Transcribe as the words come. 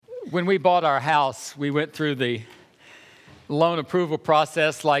When we bought our house, we went through the loan approval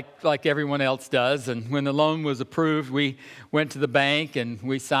process like everyone else does. And when the loan was approved, we went to the bank and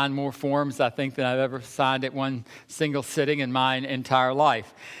we signed more forms, I think, than I've ever signed at one single sitting in my entire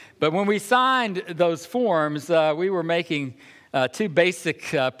life. But when we signed those forms, we were making two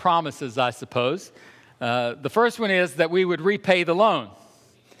basic promises, I suppose. The first one is that we would repay the loan.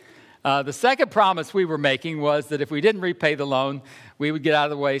 The second promise we were making was that if we didn't repay the loan, we would get out of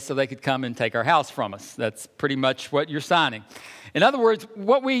the way so they could come and take our house from us. That's pretty much what you're signing. In other words,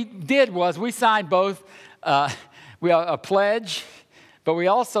 what we did was we signed both a pledge, but we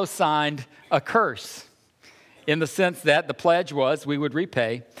also signed a curse in the sense that the pledge was we would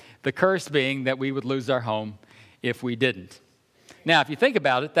repay, the curse being that we would lose our home if we didn't. Now, if you think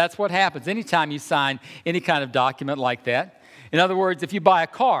about it, that's what happens anytime you sign any kind of document like that. In other words, if you buy a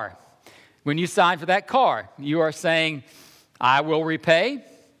car, when you sign for that car, you are saying, I will repay,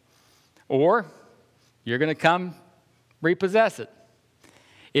 or you're going to come repossess it.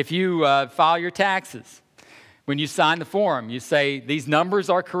 If you file your taxes, when you sign the form, you say, these numbers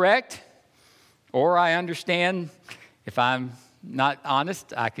are correct, or I understand if I'm not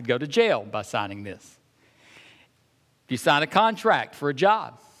honest, I could go to jail by signing this. If you sign a contract for a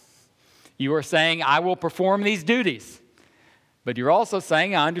job, you are saying, I will perform these duties. But you're also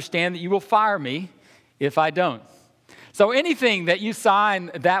saying, I understand that you will fire me if I don't. So anything that you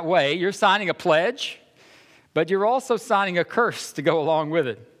sign that way, you're signing a pledge, but you're also signing a curse to go along with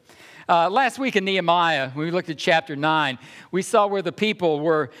it. Last week in Nehemiah, when we looked at chapter 9, we saw where the people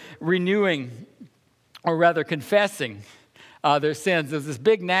were renewing, or rather confessing, their sins. There's this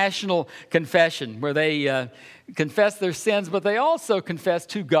big national confession where they confessed their sins, but they also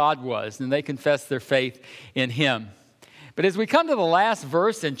confessed who God was, and they confessed their faith in Him. But as we come to the last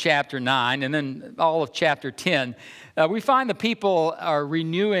verse in chapter 9 and then all of chapter 10, we find the people are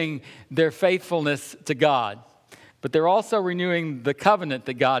renewing their faithfulness to God. But they're also renewing the covenant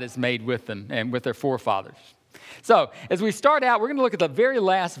that God has made with them and with their forefathers. So as we start out, we're going to look at the very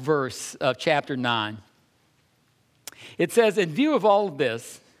last verse of chapter 9. It says, in view of all of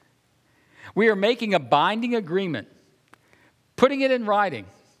this, we are making a binding agreement, putting it in writing.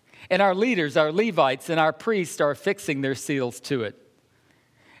 And our leaders, our Levites, and our priests are affixing their seals to it.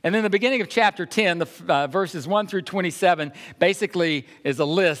 And then the beginning of chapter 10, the verses 1 through 27, basically is a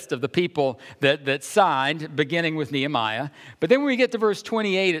list of the people that signed, beginning with Nehemiah. But then when we get to verse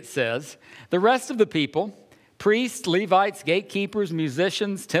 28, it says, the rest of the people, priests, Levites, gatekeepers,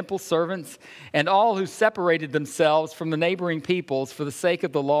 musicians, temple servants, and all who separated themselves from the neighboring peoples for the sake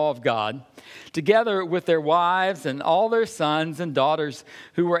of the law of God, together with their wives and all their sons and daughters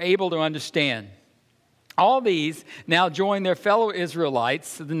who were able to understand. All these now join their fellow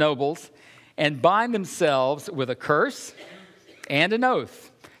Israelites, the nobles, and bind themselves with a curse and an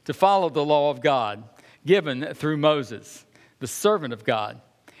oath to follow the law of God given through Moses, the servant of God,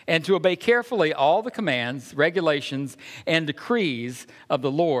 and to obey carefully all the commands, regulations, and decrees of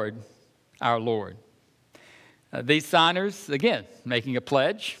the Lord, our Lord. These signers, again, making a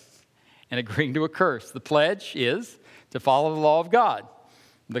pledge and agreeing to a curse. The pledge is to follow the law of God.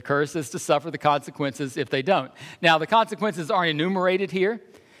 The curse is to suffer the consequences if they don't. Now, the consequences aren't enumerated here,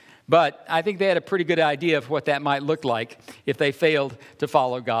 but I think they had a pretty good idea of what that might look like if they failed to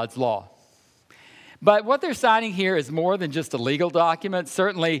follow God's law. But what they're signing here is more than just a legal document.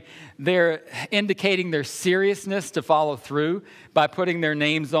 Certainly, they're indicating their seriousness to follow through by putting their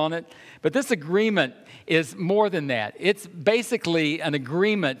names on it. But this agreement is more than that. It's basically an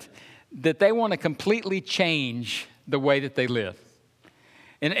agreement that they want to completely change the way that they live.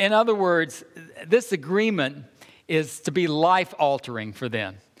 In other words, this agreement is to be life-altering for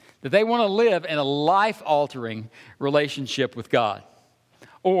them. That they want to live in a life-altering relationship with God.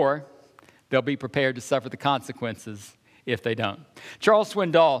 Or they'll be prepared to suffer the consequences if they don't. Charles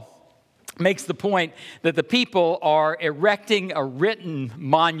Swindoll makes the point that the people are erecting a written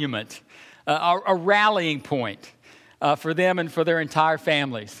monument, a rallying point for them and for their entire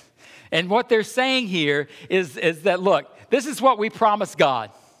families. And what they're saying here is that, look, this is what we promise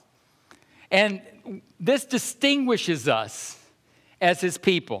God. And this distinguishes us as His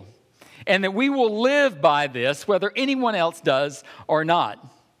people. And that we will live by this, whether anyone else does or not.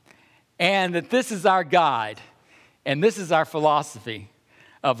 And that this is our guide, and this is our philosophy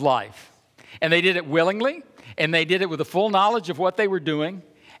of life. And they did it willingly, and they did it with a full knowledge of what they were doing,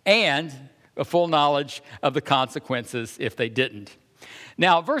 and a full knowledge of the consequences if they didn't.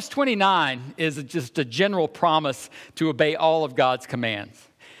 Now, verse 29 is just a general promise to obey all of God's commands.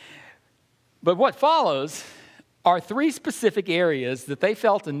 But what follows are three specific areas that they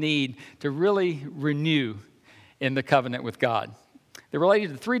felt a need to really renew in the covenant with God. They're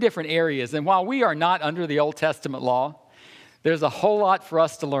related to three different areas. And while we are not under the Old Testament law, there's a whole lot for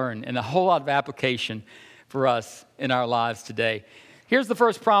us to learn and a whole lot of application for us in our lives today. Here's the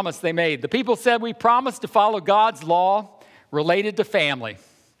first promise they made. The people said, we promise to follow God's law related to family.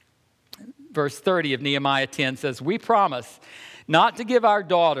 Verse 30 of Nehemiah 10 says, we promise not to give our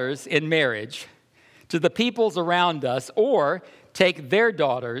daughters in marriage to the peoples around us or take their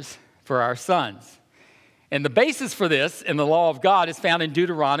daughters for our sons. And the basis for this in the law of God is found in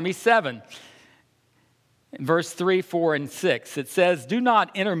Deuteronomy 7. In verse 3, 4, and 6, it says, do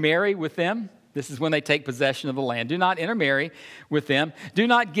not intermarry with them. This is when they take possession of the land. Do not intermarry with them. Do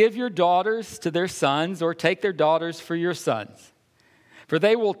not give your daughters to their sons or take their daughters for your sons. For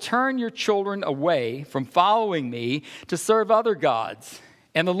they will turn your children away from following me to serve other gods.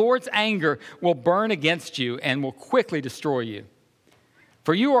 And the Lord's anger will burn against you and will quickly destroy you.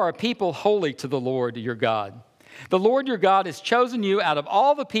 For you are a people holy to the Lord your God. The Lord your God has chosen you out of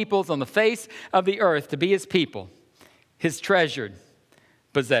all the peoples on the face of the earth to be his people, his treasured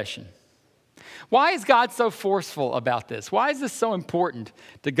possession. Why is God so forceful about this? Why is this so important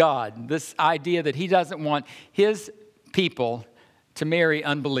to God? This idea that he doesn't want his people to marry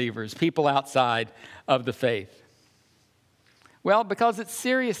unbelievers, people outside of the faith. Well, because it's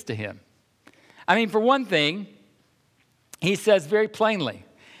serious to him. I mean, for one thing, he says very plainly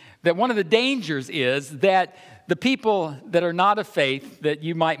that one of the dangers is that the people that are not of faith that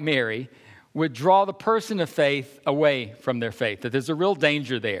you might marry would draw the person of faith away from their faith, that there's a real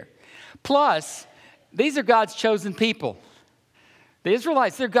danger there. Plus, these are God's chosen people. The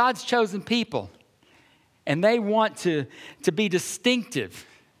Israelites, they're God's chosen people. And they want to be distinctive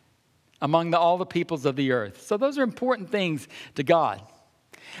among all the peoples of the earth. So those are important things to God.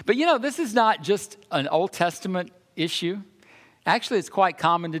 But you know, this is not just an Old Testament issue. Actually, it's quite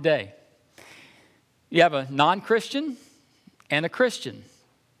common today. You have a non-Christian and a Christian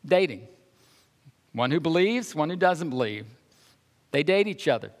dating. One who believes, one who doesn't believe. They date each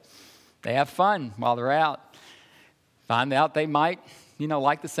other. They have fun while they're out. Find out they might,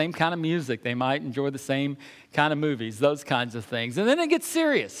 like the same kind of music. They might enjoy the same kind of movies, those kinds of things. And then it gets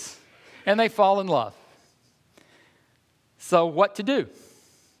serious, and they fall in love. So what to do?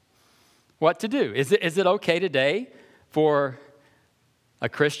 What to do? Is it okay today for a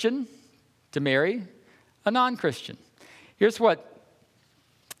Christian to marry a non-Christian? Here's what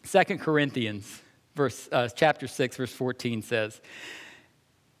 2 Corinthians chapter 6, verse 14 says.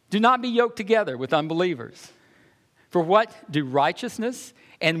 Do not be yoked together with unbelievers. For what do righteousness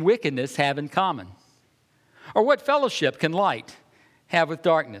and wickedness have in common? Or what fellowship can light have with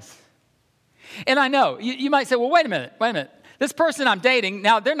darkness? And I know, you might say, well, wait a minute. This person I'm dating,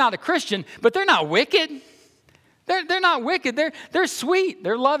 now they're not a Christian, but they're not wicked. They're not wicked. They're sweet.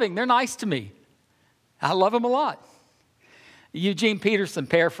 They're loving. They're nice to me. I love them a lot. Eugene Peterson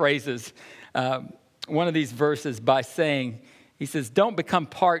paraphrases one of these verses by saying, he says, don't become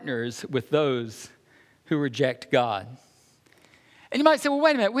partners with those who reject God. And you might say, well,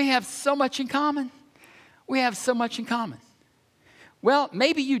 wait a minute. We have so much in common. We have so much in common. Well,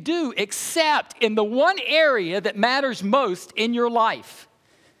 maybe you do, except in the one area that matters most in your life,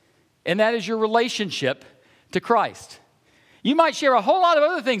 and that is your relationship to Christ. You might share a whole lot of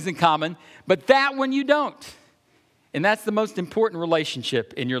other things in common, but that one you don't. And that's the most important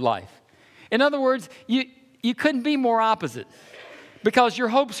relationship in your life. In other words, you couldn't be more opposite because your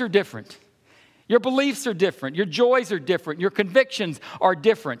hopes are different. Your beliefs are different. Your joys are different. Your convictions are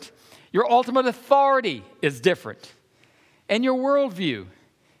different. Your ultimate authority is different. And your worldview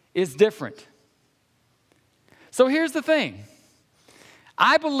is different. So here's the thing.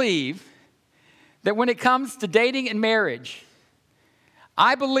 I believe that when it comes to dating and marriage,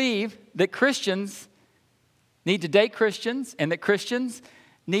 I believe that Christians need to date Christians and that Christians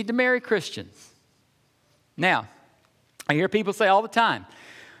need to marry Christians. Now, I hear people say all the time,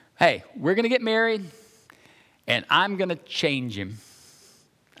 hey, we're going to get married and I'm going to change him.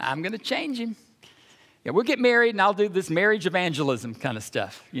 I'm going to change him. Yeah, we'll get married and I'll do this marriage evangelism kind of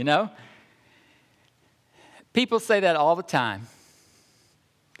stuff, People say that all the time.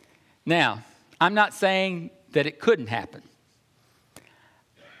 Now, I'm not saying that it couldn't happen.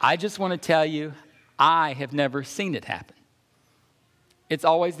 I just want to tell you, I have never seen it happen. It's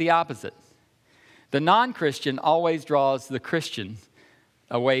always the opposite. The non-Christian always draws the Christian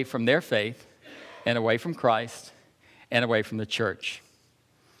away from their faith and away from Christ and away from the church.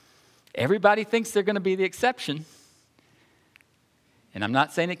 Everybody thinks they're going to be the exception. And I'm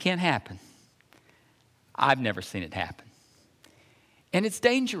not saying it can't happen. I've never seen it happen. And it's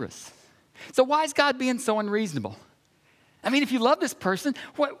dangerous. So why is God being so unreasonable? I mean, if you love this person,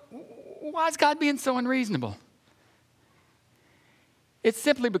 why is God being so unreasonable? It's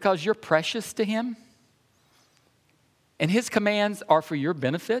simply because you're precious to Him and His commands are for your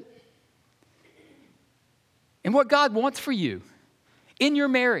benefit. And what God wants for you in your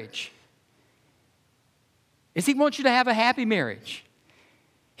marriage is He wants you to have a happy marriage.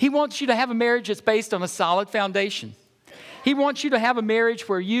 He wants you to have a marriage that's based on a solid foundation. He wants you to have a marriage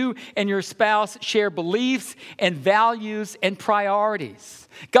where you and your spouse share beliefs and values and priorities.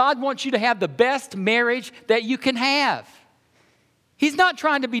 God wants you to have the best marriage that you can have. He's not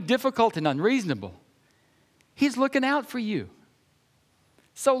trying to be difficult and unreasonable. He's looking out for you.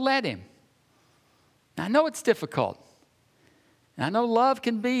 So let Him. I know it's difficult. And I know love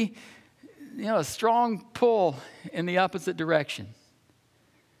can be, a strong pull in the opposite direction.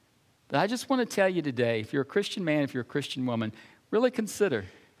 But I just want to tell you today, if you're a Christian man, if you're a Christian woman, really consider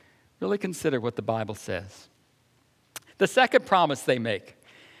what the Bible says. The second promise they make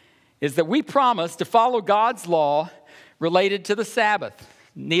is that we promise to follow God's law related to the Sabbath.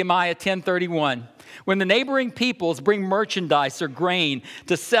 Nehemiah 10:31. When the neighboring peoples bring merchandise or grain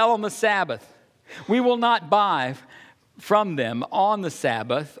to sell on the Sabbath, we will not buy from them on the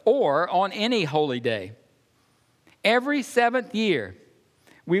Sabbath or on any holy day. Every seventh year,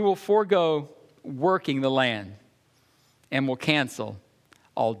 we will forego working the land and will cancel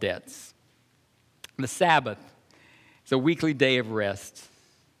all debts. The Sabbath is a weekly day of rest.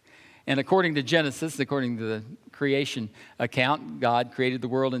 And according to Genesis, according to the creation account, God created the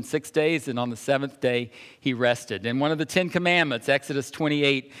world in 6 days, and on the seventh day, He rested. And one of the 10 Commandments, Exodus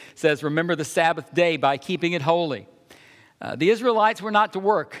 28, says, remember the Sabbath day by keeping it holy. The Israelites were not to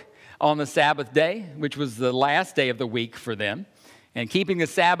work on the Sabbath day, which was the last day of the week for them. And keeping the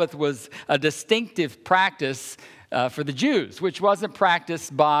Sabbath was a distinctive practice for the Jews, which wasn't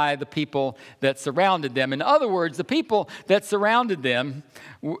practiced by the people that surrounded them. In other words, the people that surrounded them,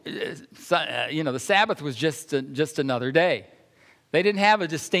 the Sabbath was just another day. They didn't have a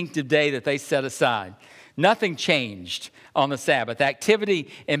distinctive day that they set aside. Nothing changed on the Sabbath. Activity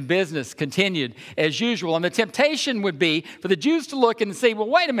and business continued as usual. And the temptation would be for the Jews to look and say, well,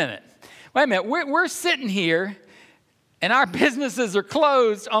 wait a minute. We're sitting here and our businesses are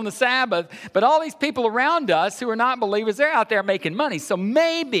closed on the Sabbath, but all these people around us who are not believers, they're out there making money. So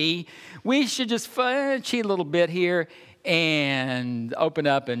maybe we should just cheat a little bit here and open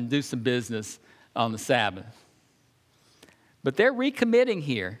up and do some business on the Sabbath. But they're recommitting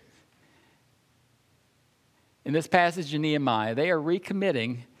here. In this passage in Nehemiah, they are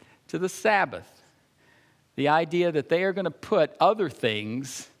recommitting to the Sabbath. The idea that they are going to put other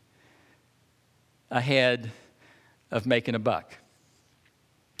things ahead of making a buck.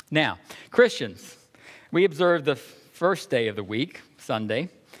 Now, Christians, we observe the first day of the week, Sunday,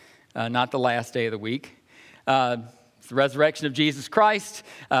 not the last day of the week. It's the resurrection of Jesus Christ.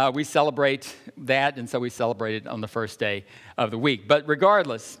 We celebrate that, and so we celebrate it on the first day of the week. But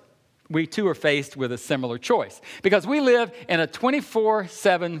regardless, we too are faced with a similar choice because we live in a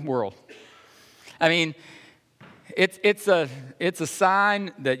 24/7 world. I mean, it's a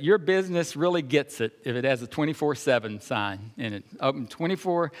sign that your business really gets it if it has a 24/7 sign in it. Open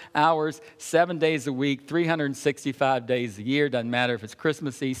 24 hours, 7 days a week, 365 days a year. Doesn't matter if it's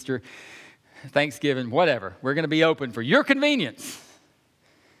Christmas, Easter, Thanksgiving, whatever. We're going to be open for your convenience.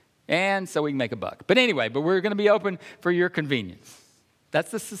 And so we can make a buck. But anyway, we're going to be open for your convenience.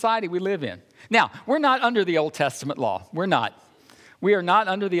 That's the society we live in. Now, we're not under the Old Testament law. We're not. We are not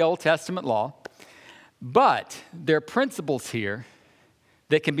under the Old Testament law. But there are principles here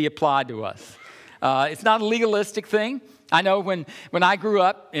that can be applied to us. It's not a legalistic thing. I know when I grew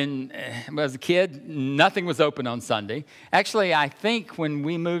up as a kid, nothing was open on Sunday. Actually, I think when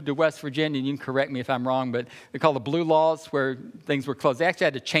we moved to West Virginia, and you can correct me if I'm wrong, but they're called the blue laws where things were closed. They actually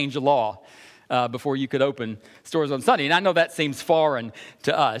had to change the law before you could open stores on Sunday. And I know that seems foreign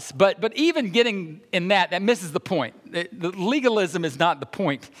to us. But even getting in that misses the point. The legalism is not the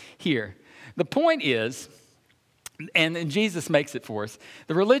point here. The point is, and Jesus makes it for us,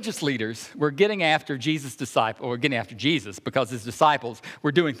 the religious leaders were getting after Jesus' disciples, or getting after Jesus because his disciples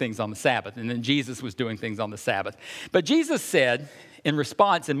were doing things on the Sabbath, and then Jesus was doing things on the Sabbath. But Jesus said, in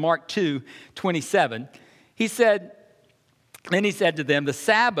response in Mark 2:27, he said to them, the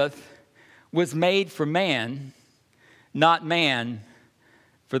Sabbath was made for man, not man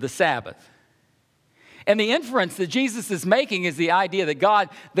for the Sabbath. And the inference that Jesus is making is the idea that God,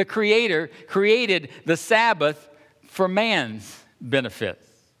 the Creator, created the Sabbath for man's benefit.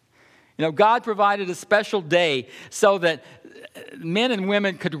 God provided a special day so that men and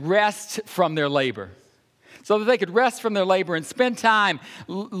women could rest from their labor. So that they could rest from their labor and spend time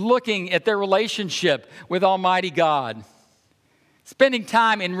looking at their relationship with Almighty God. Spending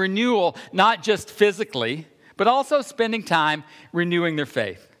time in renewal, not just physically, but also spending time renewing their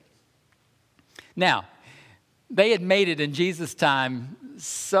faith. Now, they had made it in Jesus' time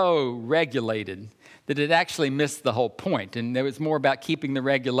so regulated that it actually missed the whole point. And it was more about keeping the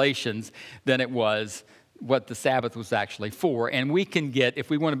regulations than it was what the Sabbath was actually for. And we can get, if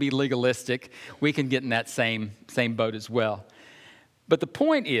we want to be legalistic, we can get in that same boat as well. But the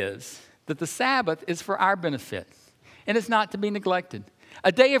point is that the Sabbath is for our benefit, and it's not to be neglected.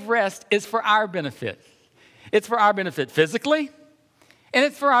 A day of rest is for our benefit. It's for our benefit physically, and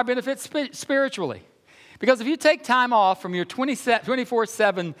it's for our benefit spiritually. Because if you take time off from your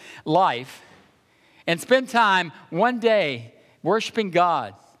 24/7 life and spend time one day worshiping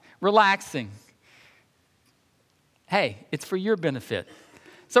God, relaxing, hey, it's for your benefit.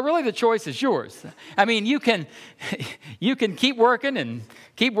 So really the choice is yours. I mean, you can keep working and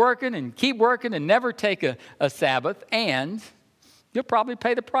keep working and keep working and never take a Sabbath, and you'll probably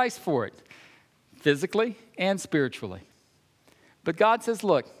pay the price for it, physically and spiritually. But God says,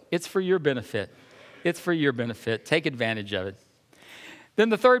 look, it's for your benefit. It's for your benefit. Take advantage of it. Then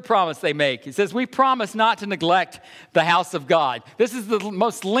the third promise they make, it says, we promise not to neglect the house of God. This is the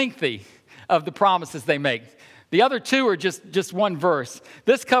most lengthy of the promises they make. The other two are just one verse.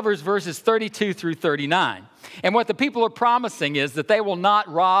 This covers verses 32 through 39. And what the people are promising is that they will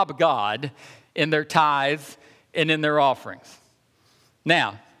not rob God in their tithes and in their offerings.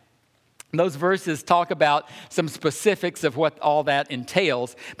 Now, those verses talk about some specifics of what all that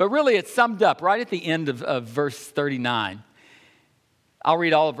entails, but really it's summed up right at the end of verse 39. I'll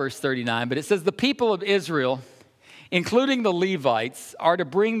read all of verse 39, but it says, the people of Israel, including the Levites, are to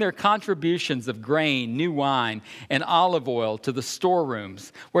bring their contributions of grain, new wine, and olive oil to the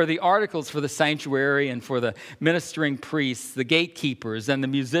storerooms, where the articles for the sanctuary and for the ministering priests, the gatekeepers, and the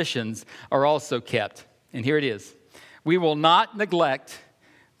musicians are also kept. And here it is. We will not neglect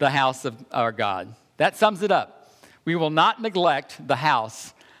the house of our God. That sums it up. We will not neglect the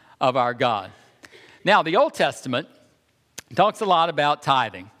house of our God. Now, the Old Testament talks a lot about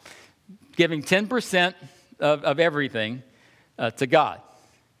tithing, giving 10% of everything to God.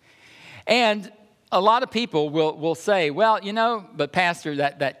 And a lot of people will say, well, but Pastor,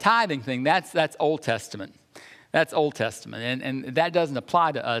 that tithing thing, that's Old Testament. That's Old Testament, and that doesn't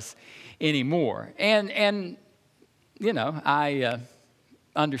apply to us anymore. And I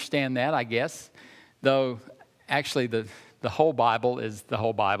understand that, I guess, though actually the whole Bible is the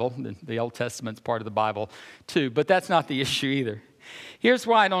whole Bible. The Old Testament's part of the Bible too, but that's not the issue either. Here's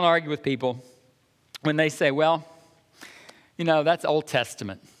why I don't argue with people when they say, well, that's Old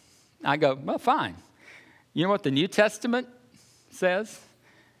Testament. I go, well, fine. You know what the New Testament says?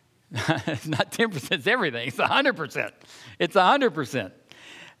 It's not 10%, it's everything. It's 100%. It's 100%.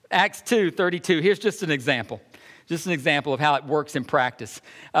 Acts 2:32, here's just an example. Just an example of how it works in practice.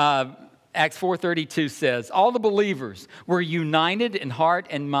 Acts 4:32 says, all the believers were united in heart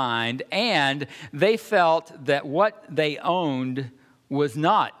and mind, and they felt that what they owned was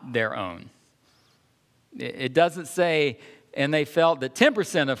not their own. It doesn't say, and they felt that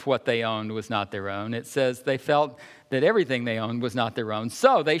 10% of what they owned was not their own. It says they felt that everything they owned was not their own,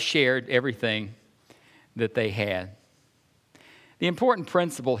 so they shared everything that they had. The important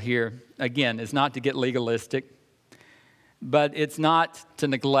principle here, again, is not to get legalistic, but it's not to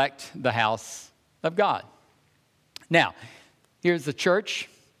neglect the house of God. Now, here's the church.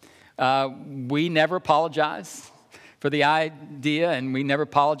 We never apologize for the idea, and we never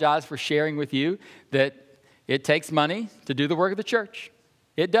apologize for sharing with you that it takes money to do the work of the church.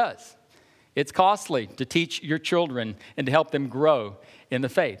 It does. It's costly to teach your children and to help them grow in the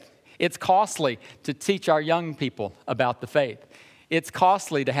faith. It's costly to teach our young people about the faith. It's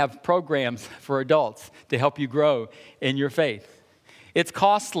costly to have programs for adults to help you grow in your faith. It's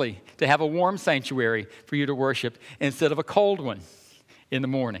costly to have a warm sanctuary for you to worship instead of a cold one in the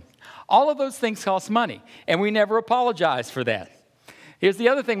morning. All of those things cost money, and we never apologize for that. Here's the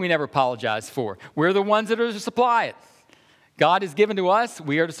other thing we never apologize for. We're the ones that are to supply it. God has given to us,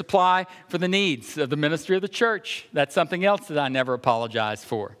 we are to supply for the needs of the ministry of the church. That's something else that I never apologize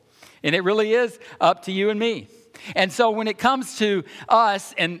for. And it really is up to you and me. And so when it comes to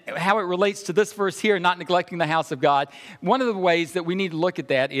us and how it relates to this verse here, not neglecting the house of God, one of the ways that we need to look at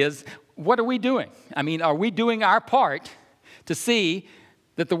that is, what are we doing? I mean, are we doing our part to see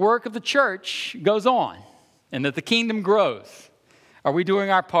that the work of the church goes on and that the kingdom grows? Are we doing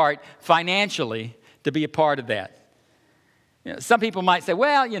our part financially to be a part of that? Some people might say,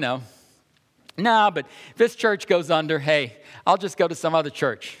 well, no, but if this church goes under, hey, I'll just go to some other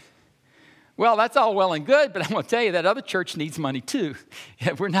church. Well, that's all well and good, but I'm going to tell you that other church needs money too.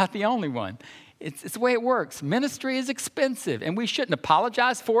 We're not the only one. It's the way it works. Ministry is expensive, and we shouldn't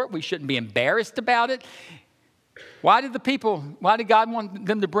apologize for it. We shouldn't be embarrassed about it. Why did God want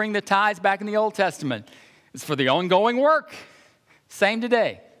them to bring the tithes back in the Old Testament? It's for the ongoing work. Same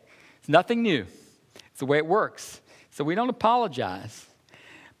today. It's nothing new. It's the way it works. So we don't apologize.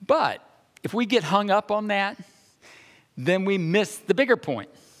 But if we get hung up on that, then we miss the bigger point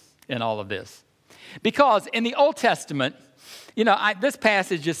in all of this. Because in the Old Testament, this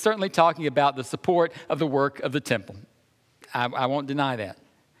passage is certainly talking about the support of the work of the temple. I won't deny that.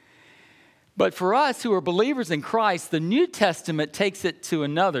 But for us who are believers in Christ, the New Testament takes it to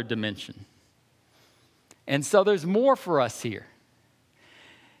another dimension. And so there's more for us here.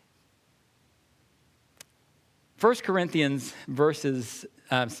 1 Corinthians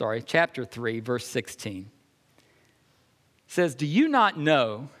chapter 3, verse 16 says, "Do you not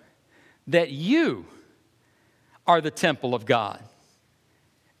know that you are the temple of God,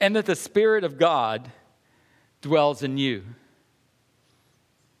 and that the Spirit of God dwells in you?"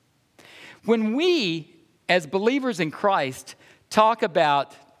 When we, as believers in Christ, talk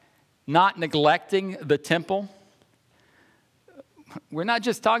about not neglecting the temple, we're not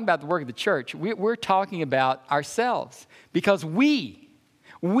just talking about the work of the church. We're talking about ourselves, because we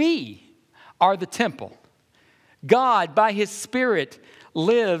are the temple. God, by His Spirit,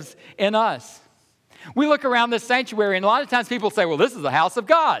 lives in us. We look around this sanctuary, and a lot of times people say, well, this is the house of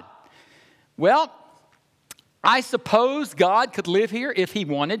God. Well, I suppose God could live here if He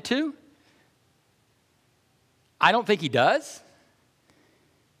wanted to. I don't think He does,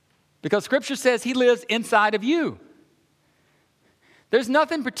 because Scripture says He lives inside of you. There's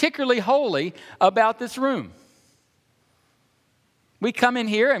nothing particularly holy about this room. We come in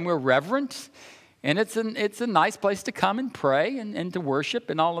here and we're reverent, and it's a nice place to come and pray and to worship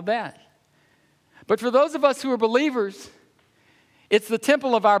and all of that. But for those of us who are believers, it's the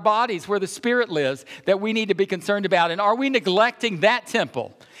temple of our bodies where the Spirit lives that we need to be concerned about. And are we neglecting that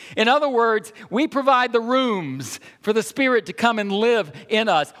temple? In other words, we provide the rooms for the Spirit to come and live in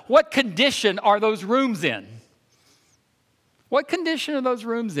us. What condition are those rooms in? What condition are those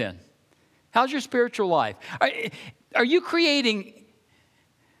rooms in? How's your spiritual life? Are you creating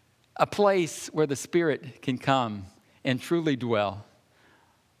a place where the Spirit can come and truly dwell?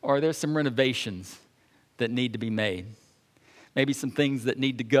 Or are there some renovations that need to be made? Maybe some things that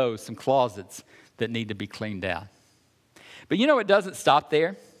need to go, some closets that need to be cleaned out. But it doesn't stop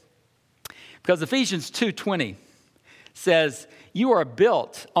there. Because Ephesians 2:20 says, "You are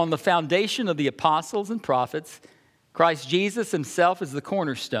built on the foundation of the apostles and prophets. Christ Jesus Himself is the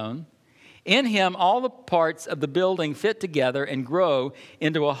cornerstone. In Him all the parts of the building fit together and grow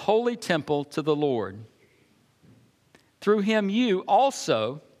into a holy temple to the Lord. Through Him you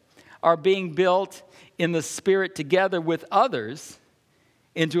also are being built in the Spirit together with others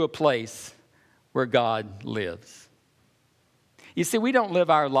into a place where God lives." You see, we don't live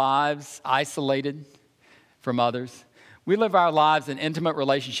our lives isolated from others. We live our lives in intimate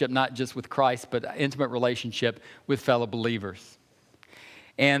relationship, not just with Christ, but intimate relationship with fellow believers.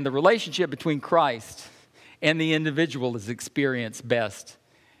 And the relationship between Christ and the individual is experienced best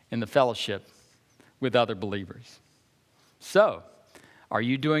in the fellowship with other believers. So, are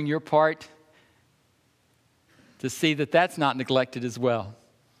you doing your part to see that that's not neglected as well?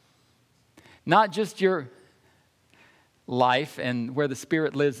 Not just your life and where the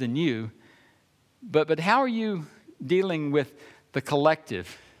Spirit lives in you, but how are you dealing with the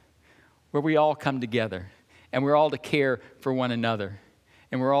collective, where we all come together and we're all to care for one another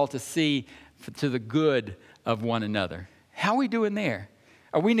and we're all to see to the good of one another? How are we doing there?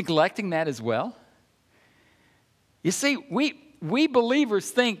 Are we neglecting that as well? You see, we believers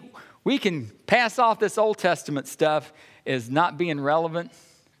think we can pass off this Old Testament stuff as not being relevant.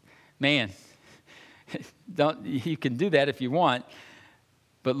 Man, you can do that if you want,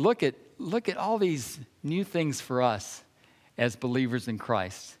 but look at all these new things for us as believers in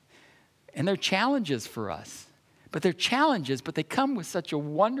Christ. And they're challenges for us. But they're challenges, but they come with such a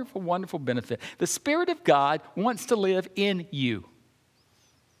wonderful, wonderful benefit. The Spirit of God wants to live in you.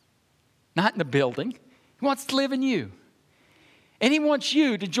 Not in the building. He wants to live in you. And He wants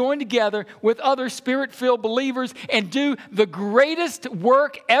you to join together with other Spirit-filled believers and do the greatest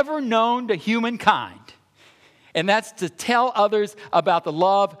work ever known to humankind. And that's to tell others about the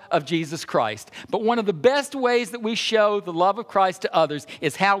love of Jesus Christ. But one of the best ways that we show the love of Christ to others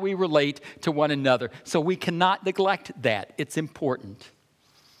is how we relate to one another. So we cannot neglect that. It's important.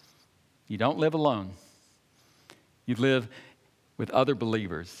 You don't live alone. You live with other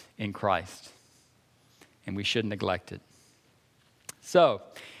believers in Christ. And we shouldn't neglect it. So,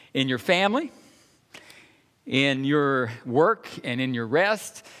 in your family, in your work, and in your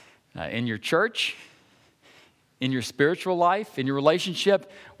rest, in your church, in your spiritual life, in your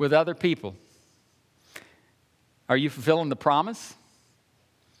relationship with other people, Are you fulfilling the promise?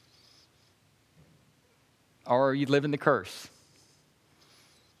 Or are you living the curse?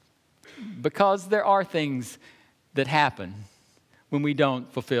 Because there are things that happen when we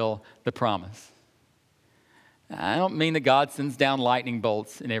don't fulfill the promise. I don't mean that God sends down lightning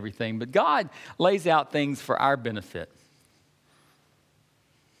bolts and everything, but God lays out things for our benefit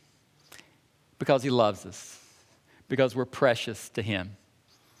because He loves us, because we're precious to Him.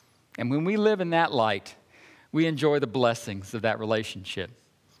 And when we live in that light, we enjoy the blessings of that relationship.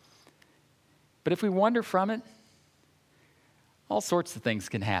 But if we wander from it, all sorts of things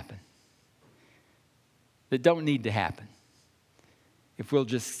can happen that don't need to happen if we'll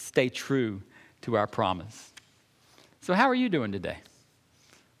just stay true to our promise. So how are you doing today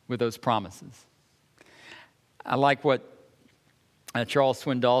with those promises? I like what Charles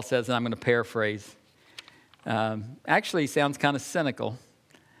Swindoll says, and I'm going to paraphrase. Actually, he sounds kind of cynical,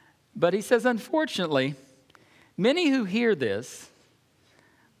 but he says, unfortunately, many who hear this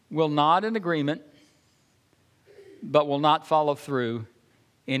will nod in agreement, but will not follow through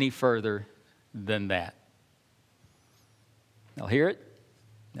any further than that. They'll hear it,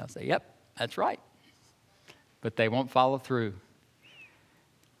 they'll say, yep, that's right. But they won't follow through.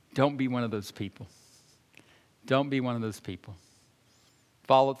 Don't be one of those people. Don't be one of those people.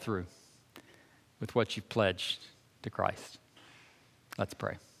 Follow through with what you've pledged to Christ. Let's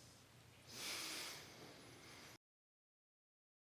pray.